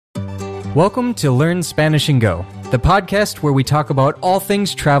Welcome to Learn Spanish and Go, the podcast where we talk about all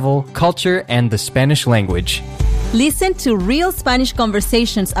things travel, culture, and the Spanish language. Listen to real Spanish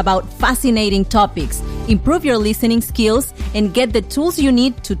conversations about fascinating topics, improve your listening skills, and get the tools you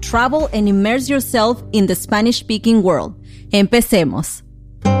need to travel and immerse yourself in the Spanish-speaking world. Empecemos.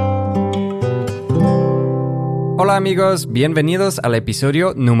 Hola amigos, bienvenidos al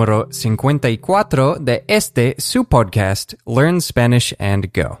episodio número 54 de su podcast, Learn Spanish and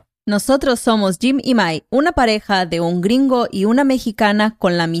Go. Nosotros somos Jim y Mai, una pareja de un gringo y una mexicana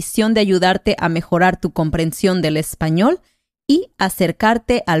con la misión de ayudarte a mejorar tu comprensión del español y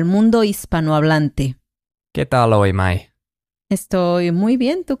acercarte al mundo hispanohablante. ¿Qué tal hoy, Mai? Estoy muy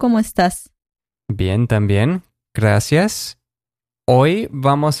bien, ¿tú cómo estás? Bien también, gracias. Hoy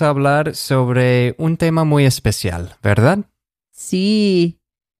vamos a hablar sobre un tema muy especial, ¿verdad? Sí,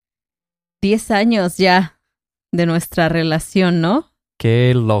 10 años ya de nuestra relación, ¿no?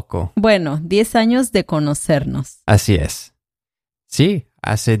 ¡Qué loco! Bueno, 10 años de conocernos. Así es. Sí,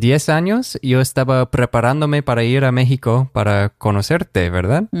 hace 10 años yo estaba preparándome para ir a México para conocerte,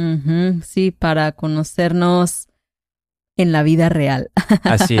 ¿verdad? Sí, para conocernos en la vida real.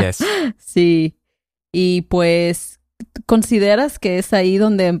 Así es. Sí, y pues, ¿consideras que es ahí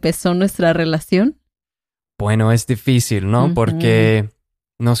donde empezó nuestra relación? Bueno, es difícil, ¿no? Porque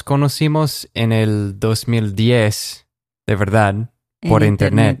nos conocimos en el 2010, de verdad. Por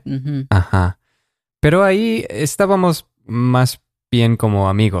internet. Ajá. Pero ahí estábamos más bien como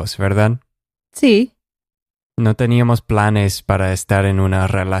amigos, ¿verdad? Sí. No teníamos planes para estar en una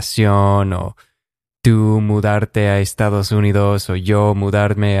relación o tú mudarte a Estados Unidos o yo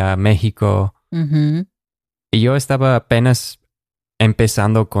mudarme a México. Y yo estaba apenas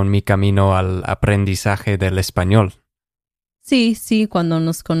empezando con mi camino al aprendizaje del español. Sí, cuando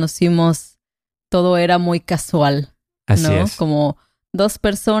nos conocimos todo era muy casual. Así ¿no? es. Como dos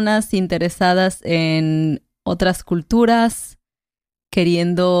personas interesadas en otras culturas,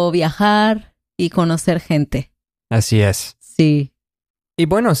 queriendo viajar y conocer gente. Así es. Sí. Y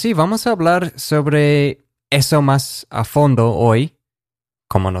bueno, sí, vamos a hablar sobre eso más a fondo hoy.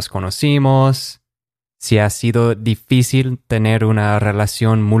 Cómo nos conocimos, si ha sido difícil tener una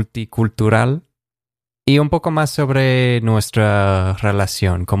relación multicultural y un poco más sobre nuestra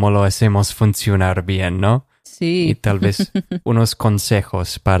relación, cómo lo hacemos funcionar bien, ¿no? Sí. Y tal vez unos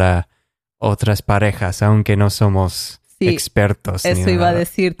consejos para otras parejas, aunque no somos expertos. Eso iba a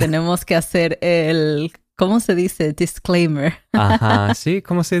decir, tenemos que hacer el, ¿cómo se dice? Disclaimer. Ajá, sí,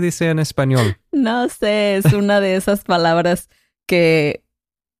 ¿cómo se dice en español? No sé, es una de esas palabras que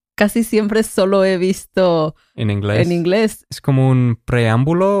casi siempre solo he visto en inglés. ¿Es como un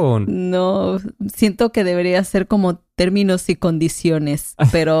preámbulo o...? No, siento que debería ser como términos y condiciones,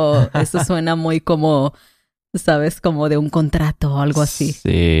 pero eso suena muy como... ¿Sabes? Como de un contrato o algo así.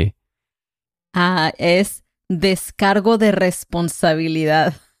 Sí. Es descargo de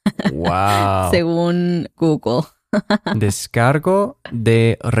responsabilidad. Wow. Según Google. Descargo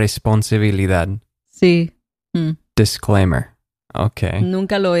de responsabilidad. Sí. Disclaimer. Ok.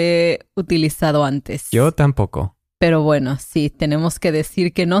 Nunca lo he utilizado antes. Yo tampoco. Pero bueno, sí, tenemos que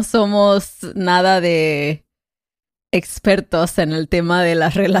decir que no somos nada de expertos en el tema de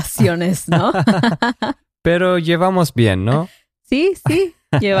las relaciones, ¿no? Pero llevamos bien, ¿no? Sí,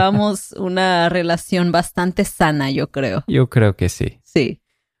 llevamos una relación bastante sana, yo creo. Yo creo que sí. Sí.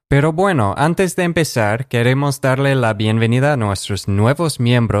 Pero bueno, antes de empezar, queremos darle la bienvenida a nuestros nuevos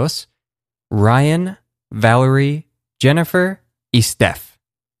miembros, Ryan, Valerie, Jennifer y Steph.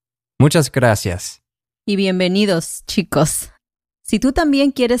 Muchas gracias. Y bienvenidos, chicos. Si tú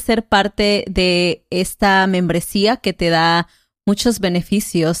también quieres ser parte de esta membresía que te da muchos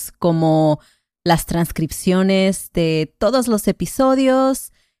beneficios como las transcripciones de todos los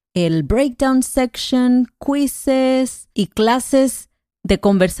episodios, el breakdown section, quizzes y clases de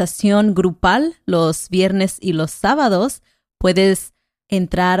conversación grupal los viernes y los sábados, puedes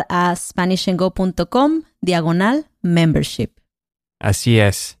entrar a SpanishAndGo.com/membership. Así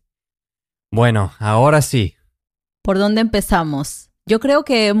es. Bueno, ahora sí. ¿Por dónde empezamos? Yo creo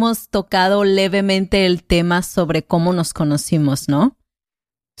que hemos tocado levemente el tema sobre cómo nos conocimos, ¿no?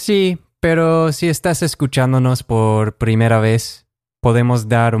 Sí, pero si estás escuchándonos por primera vez, podemos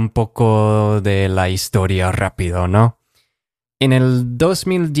dar un poco de la historia rápido, ¿no? En el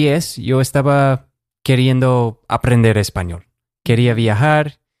 2010 yo estaba queriendo aprender español. Quería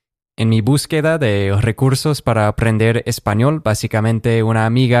viajar. En mi búsqueda de recursos para aprender español, básicamente una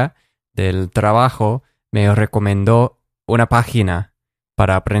amiga del trabajo me recomendó una página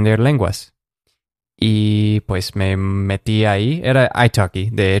para aprender lenguas. Y pues me metí ahí. Era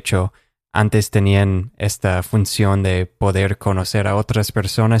italki, de hecho. antes tenían esta función de poder conocer a otras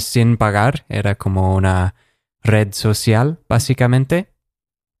personas sin pagar. Era como una red social, básicamente.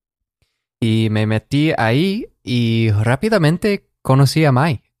 Y me metí ahí y rápidamente conocí a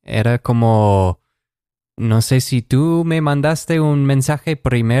Mai. Era como... No sé si tú me mandaste un mensaje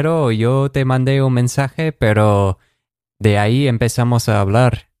primero o yo te mandé un mensaje, pero de ahí empezamos a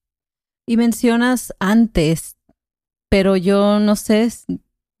hablar. Y mencionas antes, pero yo no sé,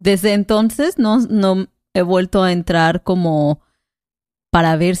 desde entonces no he vuelto a entrar como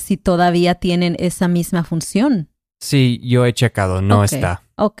para ver si todavía tienen esa misma función. Sí, yo he checado, no está.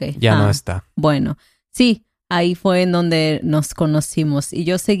 Ok. Ya no está. Bueno, sí, ahí fue en donde nos conocimos. Y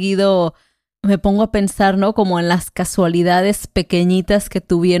yo seguido me pongo a pensar, ¿no? Como en las casualidades pequeñitas que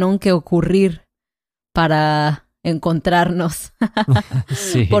tuvieron que ocurrir para encontrarnos.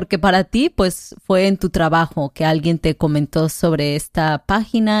 Sí. Porque para ti, pues, fue en tu trabajo que alguien te comentó sobre esta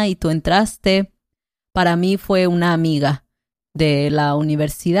página y tú entraste. Para mí fue una amiga de la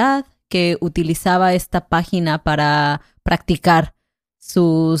universidad que utilizaba esta página para practicar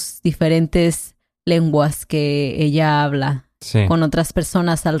sus diferentes lenguas que ella habla Sí. con otras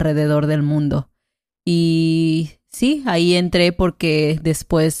personas alrededor del mundo. Y sí, ahí entré porque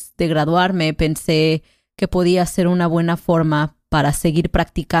después de graduarme pensé que podía ser una buena forma para seguir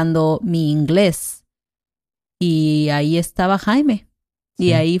practicando mi inglés. Y ahí estaba Jaime. Y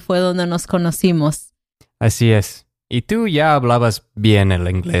Sí. ahí fue donde nos conocimos. Así es. Y tú ya hablabas bien el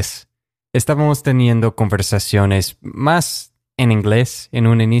inglés. Estábamos teniendo conversaciones más en inglés en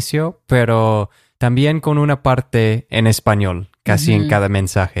un inicio, pero también con una parte en español, casi en cada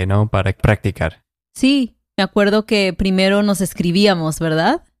mensaje, ¿no? Para practicar. Sí, me acuerdo que primero nos escribíamos,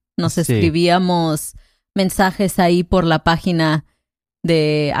 ¿verdad? Nos Sí. escribíamos mensajes ahí por la página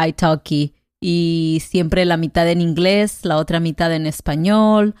de italki y siempre la mitad en inglés, la otra mitad en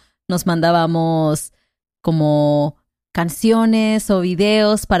español. Nos mandábamos como canciones o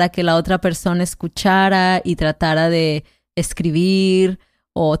videos para que la otra persona escuchara y tratara de escribir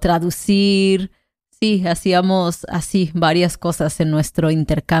o traducir. Sí, hacíamos así varias cosas en nuestro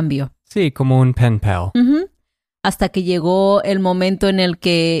intercambio. Sí, como un pen pal. Hasta que llegó el momento en el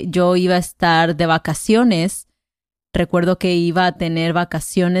que yo iba a estar de vacaciones. Recuerdo que iba a tener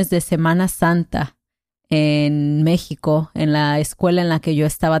vacaciones de Semana Santa en México, en la escuela en la que yo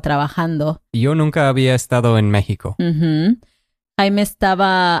estaba trabajando. Yo nunca había estado en México. Jaime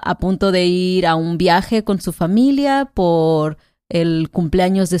estaba a punto de ir a un viaje con su familia por el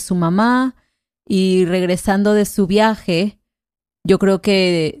cumpleaños de su mamá y regresando de su viaje, yo creo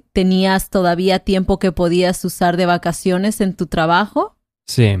que tenías todavía tiempo que podías usar de vacaciones en tu trabajo.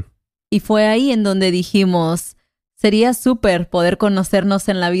 Sí. Y fue ahí en donde dijimos, sería súper poder conocernos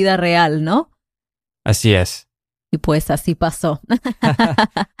en la vida real, ¿no? Así es. Y pues así pasó.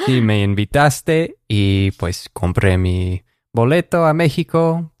 Sí, me invitaste y pues compré mi boleto a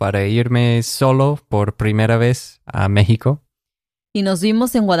México para irme solo por primera vez a México. Y nos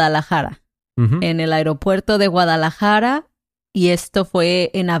vimos en Guadalajara, en el aeropuerto de Guadalajara, y esto fue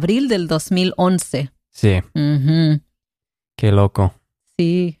en abril del 2011. Sí. Qué loco.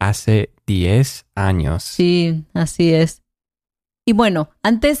 Sí. Hace 10 años. Sí, así es. Y bueno,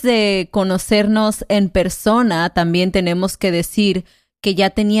 antes de conocernos en persona, también tenemos que decir que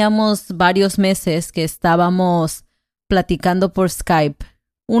ya teníamos varios meses que estábamos platicando por Skype.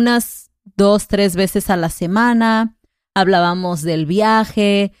 Unas 2, 3 veces a la semana. Hablábamos del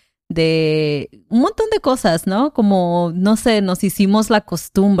viaje, de un montón de cosas, ¿no? Como, no sé, nos hicimos la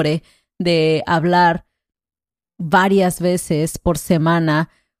costumbre de hablar varias veces por semana,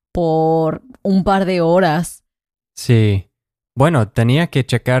 por un par de horas. Sí. Bueno, tenía que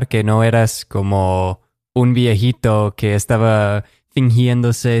checar que no eras como un viejito que estaba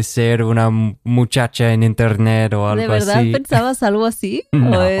fingiéndose ser una muchacha en internet o algo así. ¿De verdad pensabas algo así?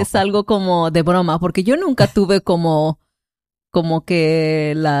 No. ¿O es algo como de broma? Porque yo nunca tuve como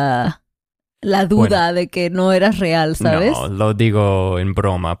que la duda de que no eras real, ¿sabes? No, lo digo en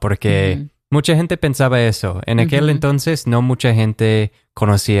broma porque mucha gente pensaba eso. En aquel entonces no mucha gente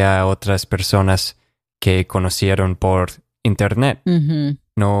conocía a otras personas que conocieron por internet.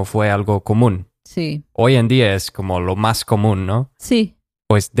 No fue algo común. Sí. Hoy en día es como lo más común, ¿no? Sí.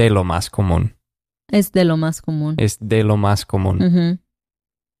 Pues de lo más común. Es de lo más común. Es de lo más común.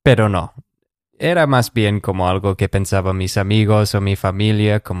 Pero no. Era más bien como algo que pensaban mis amigos o mi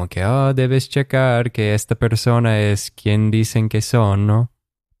familia, como que, debes checar que esta persona es quien dicen que son, ¿no?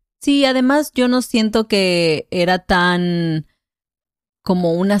 Sí, además yo no siento que era tan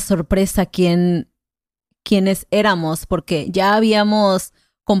como una sorpresa quiénes éramos, porque ya habíamos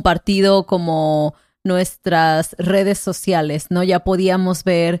compartido como nuestras redes sociales, ¿no? Ya podíamos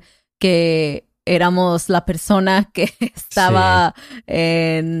ver que éramos la persona que estaba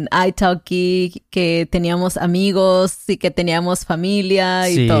en italki, que teníamos amigos y que teníamos familia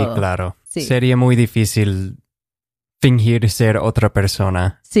y todo. Sí, claro. Sí. Sería muy difícil fingir ser otra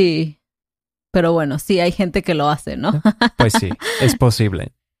persona. Sí, pero bueno, sí hay gente que lo hace, ¿no? Pues sí, es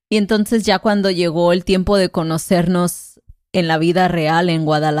posible. Y entonces ya cuando llegó el tiempo de conocernos en la vida real en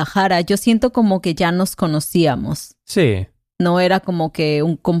Guadalajara, yo siento como que ya nos conocíamos. Sí. No era como que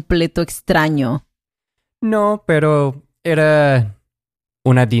un completo extraño. No, pero era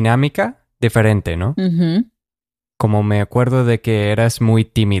una dinámica diferente, ¿no? Ujú. Como me acuerdo de que eras muy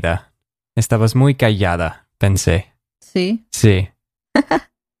tímida. Estabas muy callada, pensé. Sí. Sí.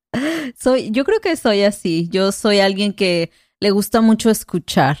 Yo creo que soy así. Yo soy alguien que le gusta mucho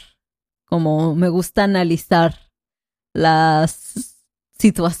escuchar. Como me gusta analizar las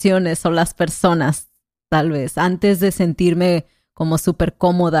situaciones o las personas, tal vez, antes de sentirme como súper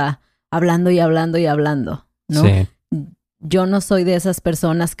cómoda hablando y hablando y hablando, ¿no? Sí. Yo no soy de esas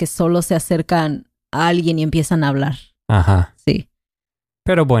personas que solo se acercan a alguien y empiezan a hablar. Ajá. Sí.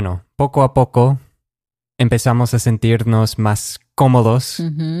 Pero bueno, poco a poco empezamos a sentirnos más cómodos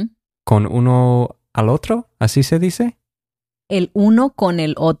Ujú. con uno al otro, ¿así se dice? El uno con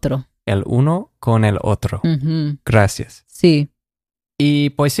el otro. El uno con el otro. Ujú. Gracias. Sí.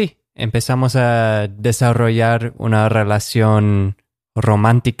 Y pues sí, empezamos a desarrollar una relación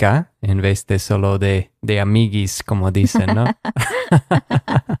romántica en vez de solo de amiguis, como dicen, ¿no?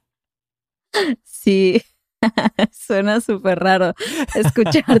 Sí. Suena súper raro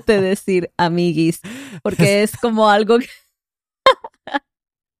escucharte decir amiguis, porque es como algo que...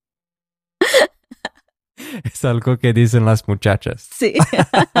 Es algo que dicen las muchachas. Sí.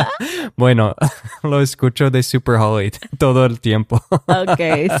 Bueno, lo escucho de Super Holly todo el tiempo. Ok,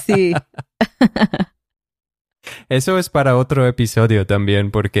 sí. Eso es para otro episodio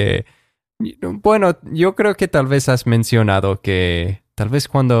también, porque, bueno, yo creo que tal vez has mencionado que tal vez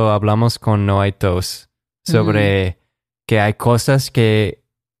cuando hablamos con Noaitos sobre que hay cosas que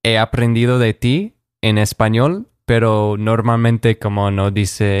he aprendido de ti en español, pero normalmente como no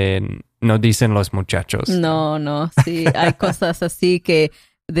dicen los muchachos. No, sí. Hay cosas así que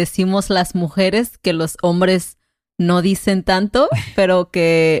decimos las mujeres que los hombres no dicen tanto, pero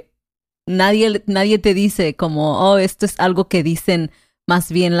que nadie te dice como, oh, esto es algo que dicen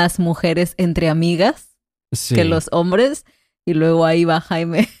más bien las mujeres entre amigas Sí. que los hombres. Y luego ahí va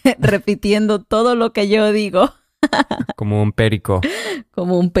Jaime repitiendo todo lo que yo digo. Como un perico.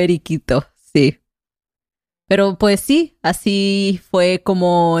 Como un periquito, sí. Pero pues sí, así fue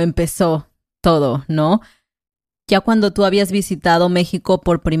como empezó todo, ¿no? Ya cuando tú habías visitado México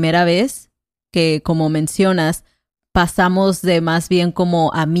por primera vez, que como mencionas, pasamos de más bien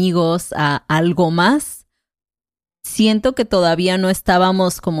como amigos a algo más, siento que todavía no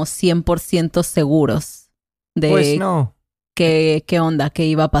estábamos como 100% seguros Pues de no. qué onda, qué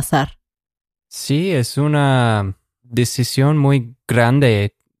iba a pasar. Sí, es una decisión muy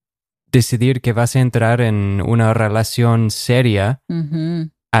grande decidir que vas a entrar en una relación seria Ujú.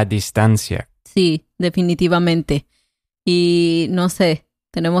 a distancia. Sí, definitivamente. Y no sé,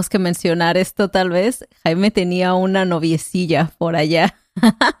 tenemos que mencionar esto tal vez. Jaime tenía una noviecilla por allá.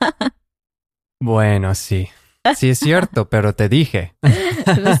 Bueno, sí. Sí es cierto, pero te dije.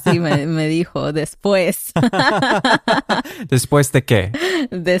 Sí, me dijo después. ¿Después de qué?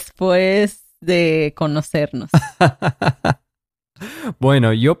 Después de conocernos.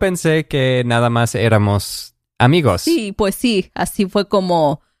 Bueno, yo pensé que nada más éramos amigos. Sí, pues sí, así fue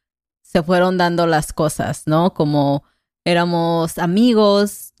como se fueron dando las cosas, ¿no? Como éramos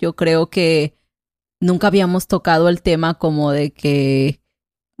amigos, yo creo que nunca habíamos tocado el tema como de que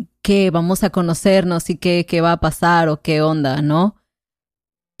vamos a conocernos y qué va a pasar o qué onda, ¿no?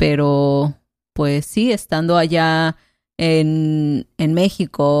 Pero pues sí, estando allá en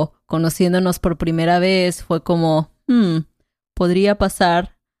México, conociéndonos por primera vez, fue como, ¿podría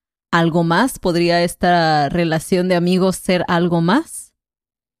pasar algo más? ¿Podría esta relación de amigos ser algo más?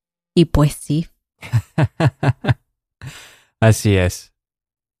 Y pues sí. Así es.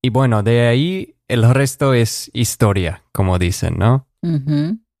 Y bueno, de ahí el resto es historia, como dicen, ¿no?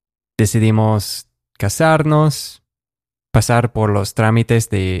 Ujú. Decidimos casarnos, pasar por los trámites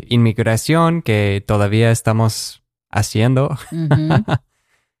de inmigración que todavía estamos haciendo. Ujú.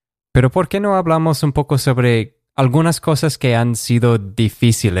 Pero ¿por qué no hablamos un poco sobre algunas cosas que han sido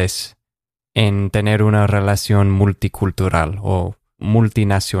difíciles en tener una relación multicultural o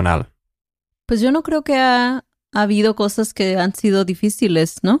multinacional? Pues yo no creo que ha habido cosas que han sido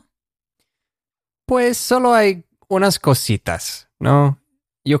difíciles, ¿no? Pues solo hay unas cositas, ¿no?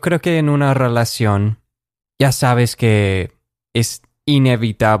 Yo creo que en una relación ya sabes que es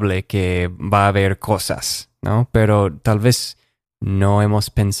inevitable que va a haber cosas, ¿no? Pero tal vez no hemos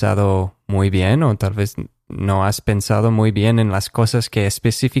pensado muy bien o tal vez no has pensado muy bien en las cosas que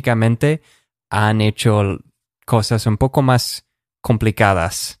específicamente han hecho cosas un poco más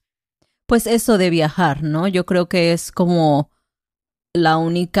complicadas. Pues eso de viajar, ¿no? Yo creo que es como la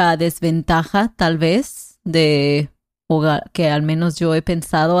única desventaja, tal vez, que al menos yo he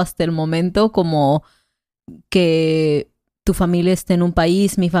pensado hasta el momento, como que tu familia está en un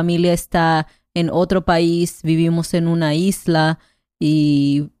país, mi familia está en otro país, vivimos en una isla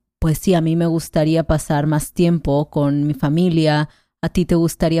y pues sí, a mí me gustaría pasar más tiempo con mi familia, a ti te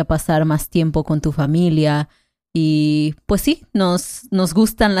gustaría pasar más tiempo con tu familia y pues sí, nos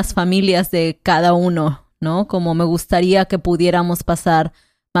gustan las familias de cada uno, ¿no? Como me gustaría que pudiéramos pasar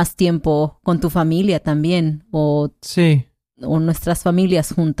más tiempo con tu familia también Sí. o nuestras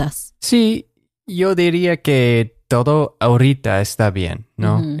familias juntas. Sí, yo diría que todo ahorita está bien,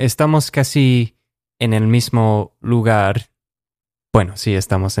 ¿no? Ujú. Estamos casi en el mismo lugar. Bueno, sí,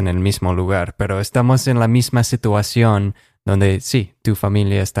 estamos en el mismo lugar, pero estamos en la misma situación donde sí, tu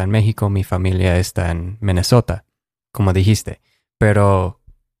familia está en México, mi familia está en Minnesota, como dijiste. Pero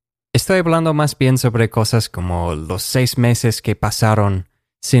estoy hablando más bien sobre cosas como los 6 meses que pasaron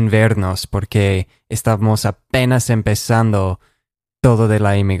sin vernos porque estábamos apenas empezando todo de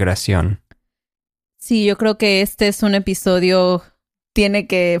la inmigración. Sí, yo creo que este es un episodio, tiene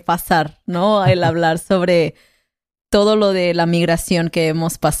que pasar, ¿no? El hablar sobre todo lo de la migración que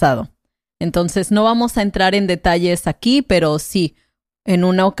hemos pasado. Entonces, no vamos a entrar en detalles aquí, pero sí, en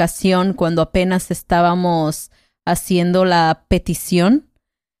una ocasión, cuando apenas estábamos haciendo la petición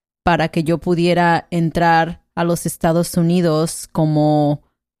para que yo pudiera entrar a los Estados Unidos como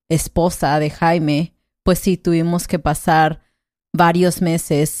esposa de Jaime, pues sí, tuvimos que pasar varios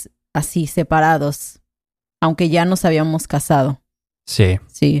meses así separados, aunque ya nos habíamos casado. Sí.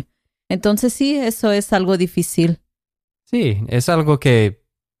 Sí. Entonces sí, eso es algo difícil. Sí, es algo que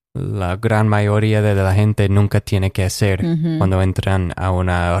la gran mayoría de la gente nunca tiene que hacer Ujú. cuando entran a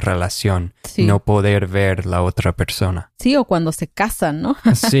una relación, Sí. no poder ver la otra persona. Sí, o cuando se casan, ¿no?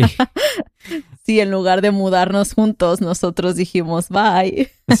 Sí, Sí, en lugar de mudarnos juntos, nosotros dijimos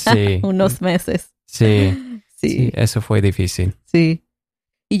bye sí, unos meses. sí, sí, Sí, eso fue difícil. sí.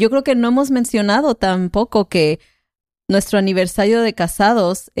 Y yo creo que no hemos mencionado tampoco que nuestro aniversario de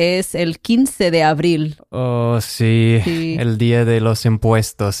casados es el 15 de abril. Oh, sí, Sí. el día de los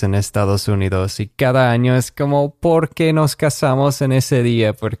impuestos en Estados Unidos y cada año es como, ¿por qué nos casamos en ese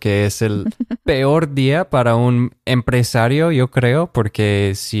día? Porque es el peor día para un empresario, yo creo,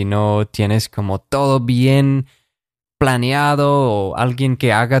 porque si no tienes como todo bien planeado o alguien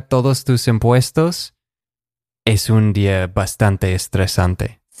que haga todos tus impuestos, es un día bastante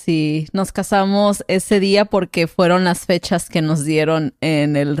estresante. Sí, nos casamos ese día porque fueron las fechas que nos dieron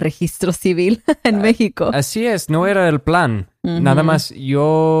en el registro civil en México. Así es, no era el plan. Ujú. Nada más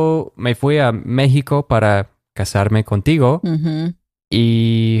yo me fui a México para casarme contigo Ujú.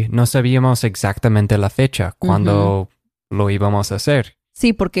 y no sabíamos exactamente la fecha, cuándo lo íbamos a hacer.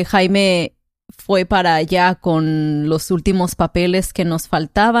 Sí, porque Jaime fue para allá con los últimos papeles que nos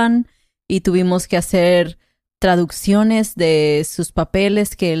faltaban y tuvimos que hacer traducciones de sus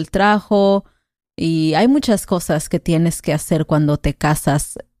papeles que él trajo y hay muchas cosas que tienes que hacer cuando te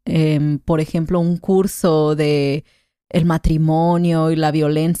casas. Por ejemplo, un curso de el matrimonio y la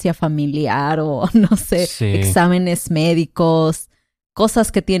violencia familiar o no sé, Sí. exámenes médicos,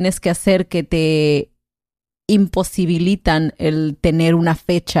 cosas que tienes que hacer que te imposibilitan el tener una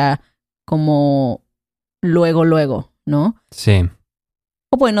fecha como luego, ¿no? Sí,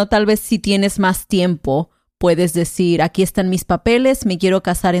 O bueno, tal vez si tienes más tiempo, puedes decir, aquí están mis papeles, me quiero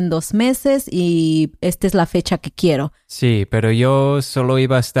casar en 2 meses y esta es la fecha que quiero. sí, pero yo solo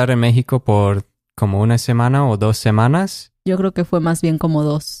iba a estar en México por como 1 semana o 2 semanas. Yo creo que fue más bien como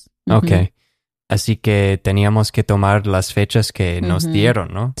 2. Ok, así que teníamos que tomar las fechas que nos Ujú.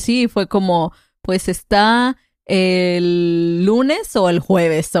 dieron, ¿no? Sí, fue como, pues está el lunes o el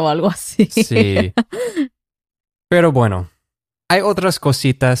jueves o algo así. Sí. Pero bueno, hay otras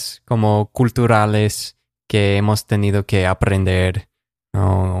cositas como culturales que hemos tenido que aprender,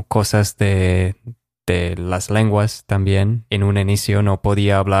 ¿no? Cosas de las lenguas también. En un inicio no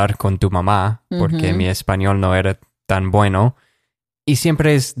podía hablar con tu mamá porque Ujú. mi español no era tan bueno. Y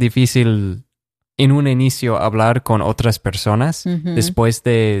siempre es difícil en un inicio hablar con otras personas Ujú. después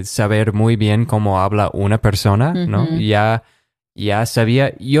de saber muy bien cómo habla una persona, ¿no? Ujú. Ya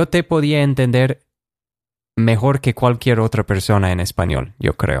sabía, yo te podía entender mejor que cualquier otra persona en español,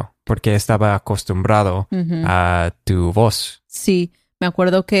 yo creo, porque estaba acostumbrado Ujú. a tu voz. Sí, me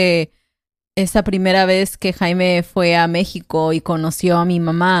acuerdo que Esa primera vez que Jaime fue a México y conoció a mi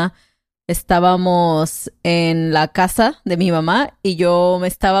mamá, estábamos en la casa de mi mamá y yo me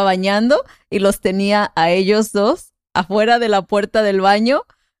estaba bañando y los tenía a ellos dos afuera de la puerta del baño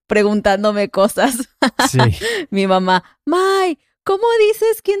preguntándome cosas. Sí, Mi mamá, May, ¿cómo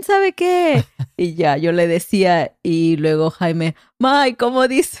dices quién sabe qué? Y ya, yo le decía y luego Jaime, May, ¿cómo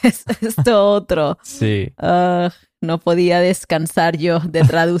dices esto otro? sí. No podía descansar yo de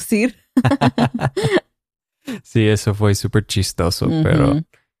traducir. Sí, eso fue súper chistoso, pero Ujú.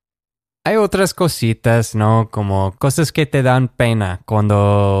 hay otras cositas, ¿no? Como cosas que te dan pena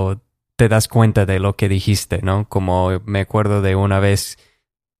cuando te das cuenta de lo que dijiste, ¿no? Como me acuerdo de una vez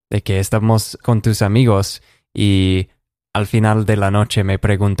de que estábamos con tus amigos y al final de la noche me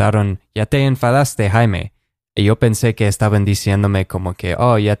preguntaron, ¿ya te enfadaste, Jaime? Y yo pensé que estaban diciéndome como que,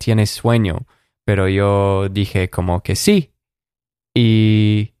 oh, ya tienes sueño, pero yo dije como que sí.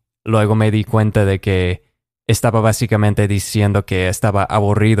 Y luego me di cuenta de que estaba básicamente diciendo que estaba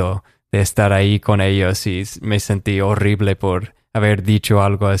aburrido de estar ahí con ellos y me sentí horrible por haber dicho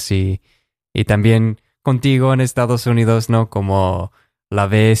algo así. Y también contigo en Estados Unidos, ¿no? Como la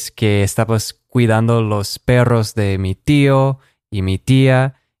vez que estabas cuidando los perros de mi tío y mi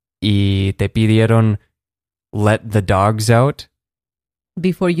tía y te pidieron let the dogs out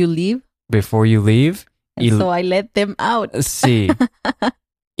Before you leave, before you leave. and so I let them out. Sí,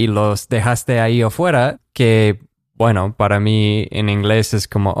 y los dejaste ahí afuera, que, bueno, para mí en inglés es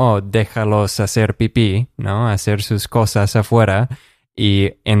como, oh, déjalos hacer pipí, ¿no? Hacer sus cosas afuera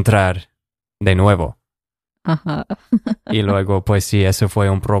y entrar de nuevo. Ajá. Y luego, pues sí, eso fue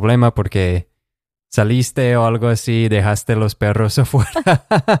un problema porque saliste o algo así, dejaste los perros afuera.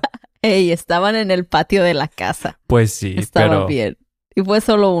 Ey, estaban en el patio de la casa. Pues sí, Estaba pero... bien. Y fue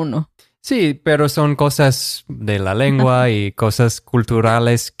solo uno. Sí, pero son cosas de la lengua y cosas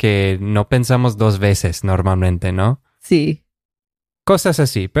culturales que no pensamos dos veces normalmente, ¿no? Sí. Cosas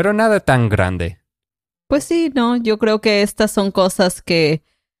así, pero nada tan grande. Pues sí, no, yo creo que estas son cosas que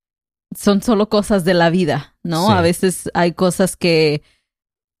son solo cosas de la vida, ¿no? Sí. A veces hay cosas que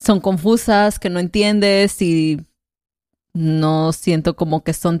son confusas, que no entiendes y no siento como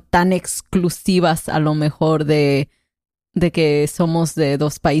que son tan exclusivas a lo mejor de que somos de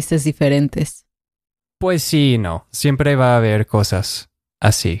dos países diferentes. Pues sí, no. Siempre va a haber cosas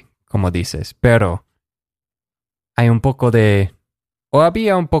así, como dices, pero hay un poco de... o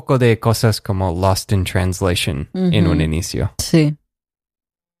había un poco de cosas como lost in translation en un Ujú. inicio. Sí.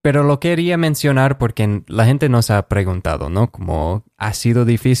 Pero lo quería mencionar porque la gente nos ha preguntado, ¿no? Como, ¿ha sido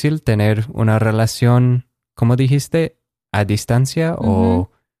difícil tener una relación, como dijiste, a distancia o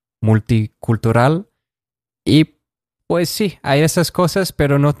multicultural? Y pues sí, hay esas cosas,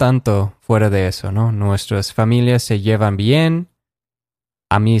 pero no tanto fuera de eso, ¿no? Nuestras familias se llevan bien.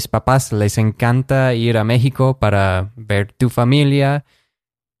 A mis papás les encanta ir a México para ver tu familia.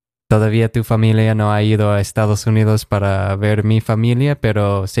 Todavía tu familia no ha ido a Estados Unidos para ver mi familia,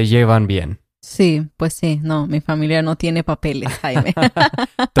 pero se llevan bien. Sí, pues sí, no, mi familia no tiene papeles, Jaime.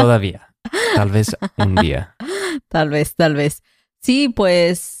 Todavía. Tal vez un día. Tal vez, tal vez. Sí,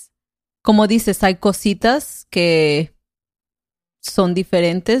 pues, como dices, hay cositas que son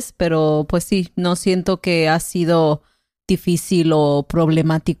diferentes, pero pues sí, no siento que ha sido difícil o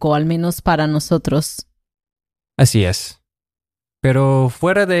problemático, al menos para nosotros. Así es. Pero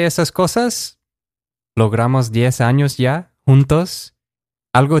fuera de esas cosas, logramos 10 años ya juntos.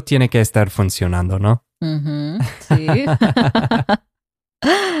 Algo tiene que estar funcionando, ¿no? Ujú, sí.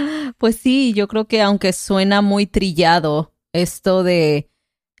 Pues sí, yo creo que aunque suena muy trillado, esto de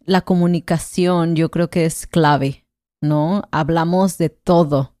la comunicación, yo creo que es clave, ¿no? Hablamos Sí.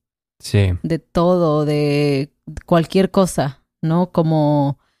 de cualquier cosa, ¿no?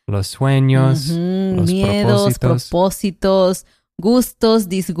 Como Los sueños, los miedos, propósitos, gustos,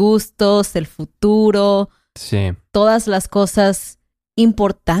 disgustos, el futuro, Sí. todas las cosas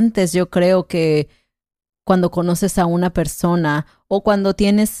importantes, yo creo que cuando conoces a una persona o cuando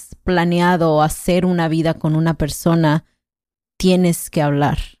tienes planeado hacer una vida con una persona, tienes que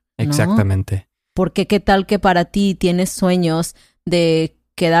hablar, ¿no? Exactamente. Porque qué tal que para ti tienes sueños de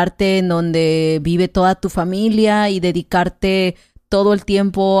quedarte en donde vive toda tu familia y dedicarte todo el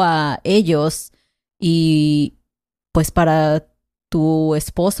tiempo a ellos y pues para tu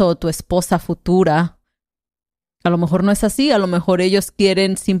esposo o tu esposa futura, a lo mejor no es así, a lo mejor ellos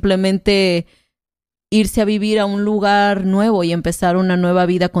quieren simplemente irse a vivir a un lugar nuevo y empezar una nueva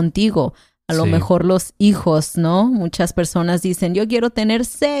vida contigo. A lo Sí. mejor los hijos, ¿no? Muchas personas dicen, yo quiero tener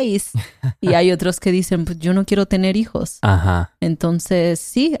 6. Y hay otros que dicen, pues yo no quiero tener hijos. Ajá. Entonces,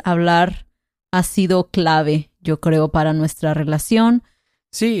 sí, hablar ha sido clave, yo creo, para nuestra relación.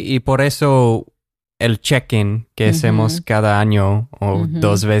 Sí, y por eso el check-in que hacemos cada año o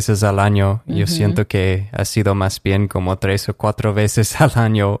 2 veces al año, yo siento que ha sido más bien como 3 o 4 veces al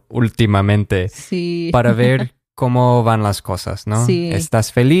año últimamente. Sí. Para ver cómo van las cosas, ¿no? Sí.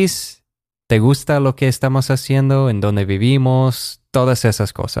 ¿Estás feliz? ¿Te gusta lo que estamos haciendo? ¿En dónde vivimos? Todas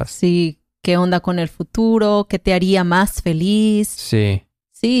esas cosas. Sí. ¿Qué onda con el futuro? ¿Qué te haría más feliz? Sí.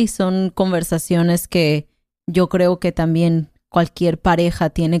 Sí, son conversaciones que yo creo que también cualquier pareja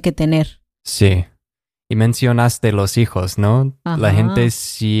tiene que tener. Sí. Y mencionaste los hijos, ¿no? Ajá. La gente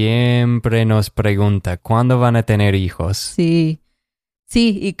siempre nos pregunta, ¿cuándo van a tener hijos? Sí.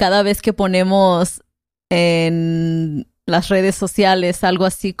 Sí, y cada vez que ponemos en las redes sociales algo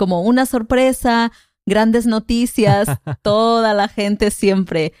así como una sorpresa, grandes noticias, toda la gente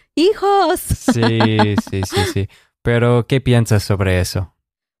siempre, ¡hijos! Sí. Pero, ¿qué piensas sobre eso?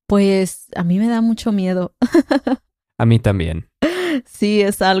 Pues a mí me da mucho miedo. A mí también. Sí,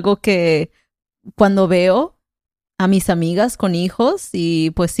 es algo que cuando veo a mis amigas con hijos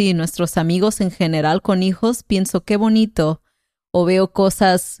y pues sí, nuestros amigos en general con hijos, pienso qué bonito. O veo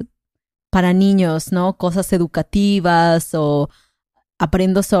cosas para niños, ¿no? Cosas educativas o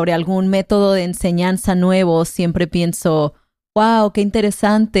aprendo sobre algún método de enseñanza nuevo. Siempre pienso, wow, qué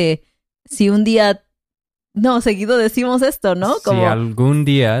interesante. Si un día, no, seguido decimos esto, ¿no? Si algún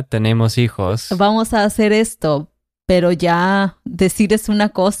día tenemos hijos, vamos a hacer esto, pero ya decir es una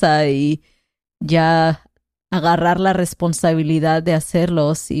cosa y ya agarrar la responsabilidad de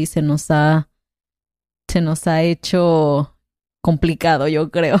hacerlos y se nos ha hecho complicado, yo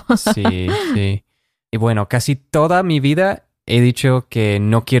creo. Sí. Y bueno, casi toda mi vida he dicho que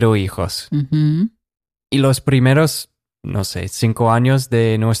no quiero hijos. Y los primeros, no sé, 5 años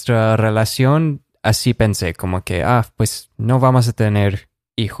de nuestra relación, así pensé, como que, pues no vamos a tener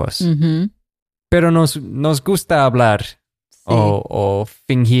hijos. Pero nos gusta hablar o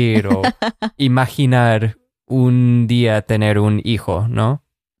fingir o imaginar un día tener un hijo, ¿no?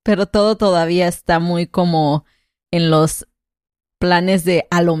 Pero todo todavía está muy como en los planes de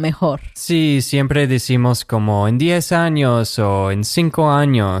a lo mejor. Sí, siempre decimos como en 10 años o en 5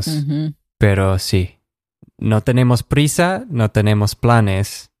 años. Pero sí, no tenemos prisa, no tenemos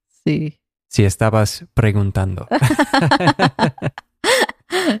planes. Sí. Si estabas preguntando.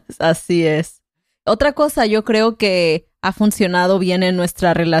 Así es. Otra cosa yo creo que ha funcionado bien en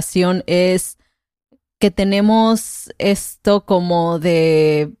nuestra relación es que tenemos esto como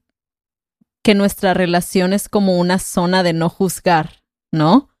de que nuestra relación es como una zona de no juzgar,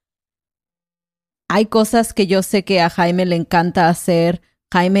 ¿no? Hay cosas que yo sé que a Jaime le encanta hacer,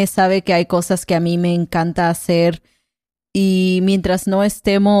 Jaime sabe que hay cosas que a mí me encanta hacer y mientras no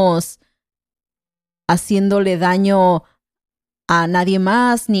estemos haciéndole daño a nadie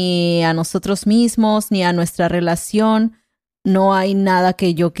más, ni a nosotros mismos, ni a nuestra relación, no hay nada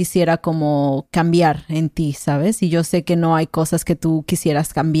que yo quisiera como cambiar en ti, ¿sabes? Y yo sé que no hay cosas que tú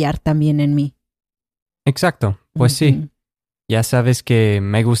quisieras cambiar también en mí. Exacto, pues sí. Ya sabes que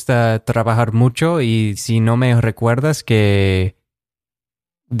me gusta trabajar mucho y si no me recuerdas que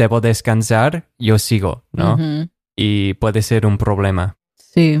debo descansar, yo sigo, ¿no? Y puede ser un problema.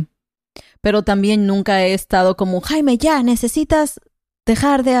 Sí. Pero también nunca he estado como, Jaime, ya, necesitas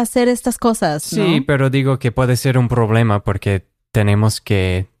dejar de hacer estas cosas, ¿no? Sí, pero digo que puede ser un problema porque tenemos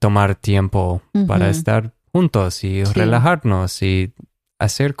que tomar tiempo para estar juntos y relajarnos y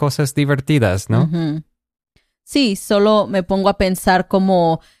hacer cosas divertidas, ¿no? Sí, solo me pongo a pensar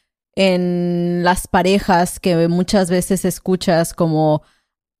como en las parejas que muchas veces escuchas como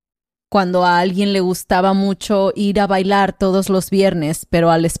cuando a alguien le gustaba mucho ir a bailar todos los viernes, pero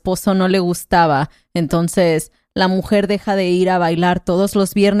al esposo no le gustaba. Entonces, la mujer deja de ir a bailar todos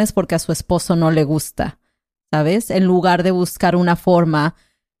los viernes porque a su esposo no le gusta, ¿sabes? En lugar de buscar una forma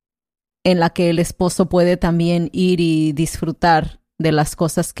en la que el esposo puede también ir y disfrutar de las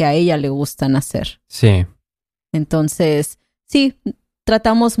cosas que a ella le gustan hacer. Sí. Entonces, sí,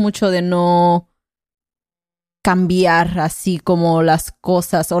 tratamos mucho de no cambiar así como las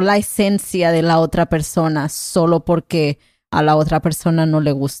cosas o la esencia de la otra persona solo porque a la otra persona no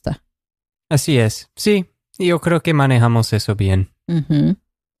le gusta. Así es, sí, yo creo que manejamos eso bien.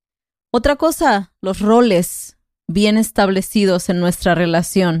 Otra cosa, los roles bien establecidos en nuestra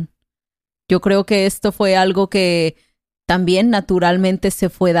relación. Yo creo que esto fue algo que también naturalmente se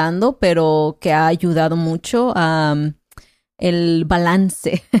fue dando, pero que ha ayudado mucho a el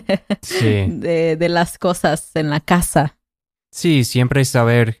balance de las cosas en la casa. Sí, siempre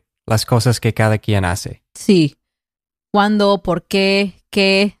saber las cosas que cada quien hace. Sí. ¿Cuándo? ¿Por qué?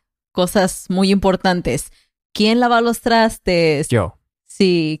 ¿Qué? Cosas muy importantes. ¿Quién lava los trastes? Yo.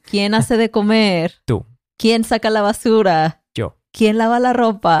 Sí. ¿Quién hace de comer? Tú. ¿Quién saca la basura? Yo. ¿Quién lava la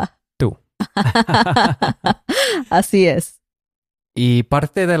ropa? Tú. Así es. Y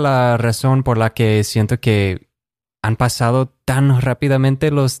parte de la razón por la que siento que han pasado tan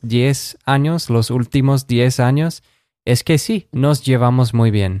rápidamente los 10 años, los últimos 10 años, es que sí, nos llevamos muy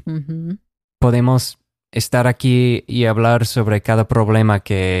bien. Ujú. Podemos estar aquí y hablar sobre cada problema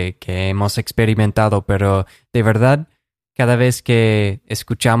que hemos experimentado, pero de verdad, cada vez que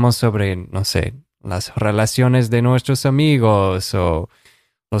escuchamos sobre, no sé, las relaciones de nuestros amigos o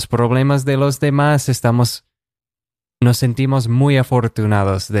los problemas de los demás, nos sentimos muy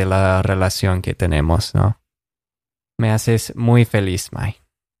afortunados de la relación que tenemos, ¿no? Me haces muy feliz, Mai.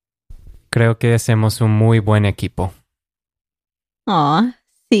 Creo que hacemos un muy buen equipo. Oh,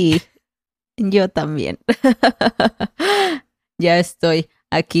 sí, yo también. Ya estoy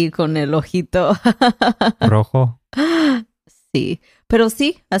aquí con el ojito. Rojo. Sí, pero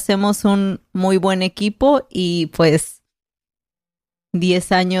sí, hacemos un muy buen equipo y pues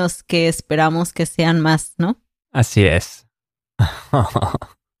 10 años que esperamos que sean más, ¿no? Así es.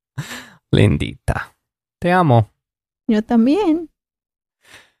 Lindita. Te amo. Yo también.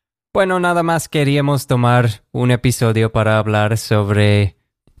 Bueno, nada más queríamos tomar un episodio para hablar sobre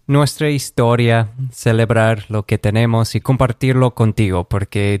nuestra historia, celebrar lo que tenemos y compartirlo contigo,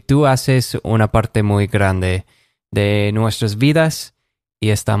 porque tú haces una parte muy grande de nuestras vidas y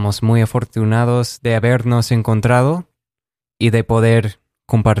estamos muy afortunados de habernos encontrado y de poder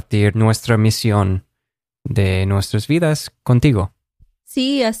compartir nuestra misión de nuestras vidas contigo.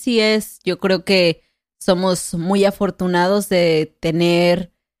 Sí, así es. Yo creo que somos muy afortunados de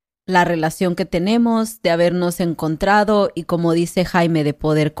tener la relación que tenemos, de habernos encontrado y, como dice Jaime, de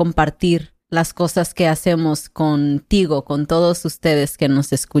poder compartir las cosas que hacemos contigo, con todos ustedes que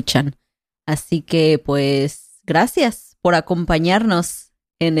nos escuchan. Así que, pues, gracias por acompañarnos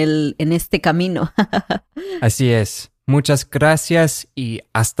en este camino. Así es. Muchas gracias y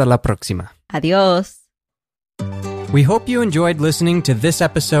hasta la próxima. Adiós. We hope you enjoyed listening to this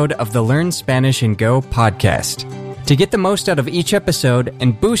episode of the Learn Spanish and Go podcast. To get the most out of each episode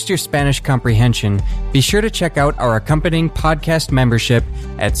and boost your Spanish comprehension, be sure to check out our accompanying podcast membership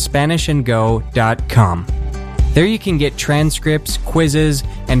at SpanishAndGo.com. There you can get transcripts, quizzes,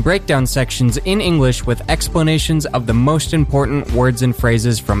 and breakdown sections in English with explanations of the most important words and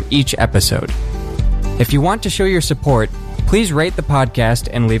phrases from each episode. If you want to show your support, please rate the podcast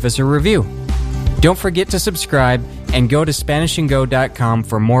and leave us a review. Don't forget to subscribe and go to SpanishAndGo.com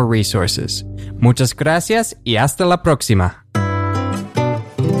for more resources. Muchas gracias y hasta la próxima.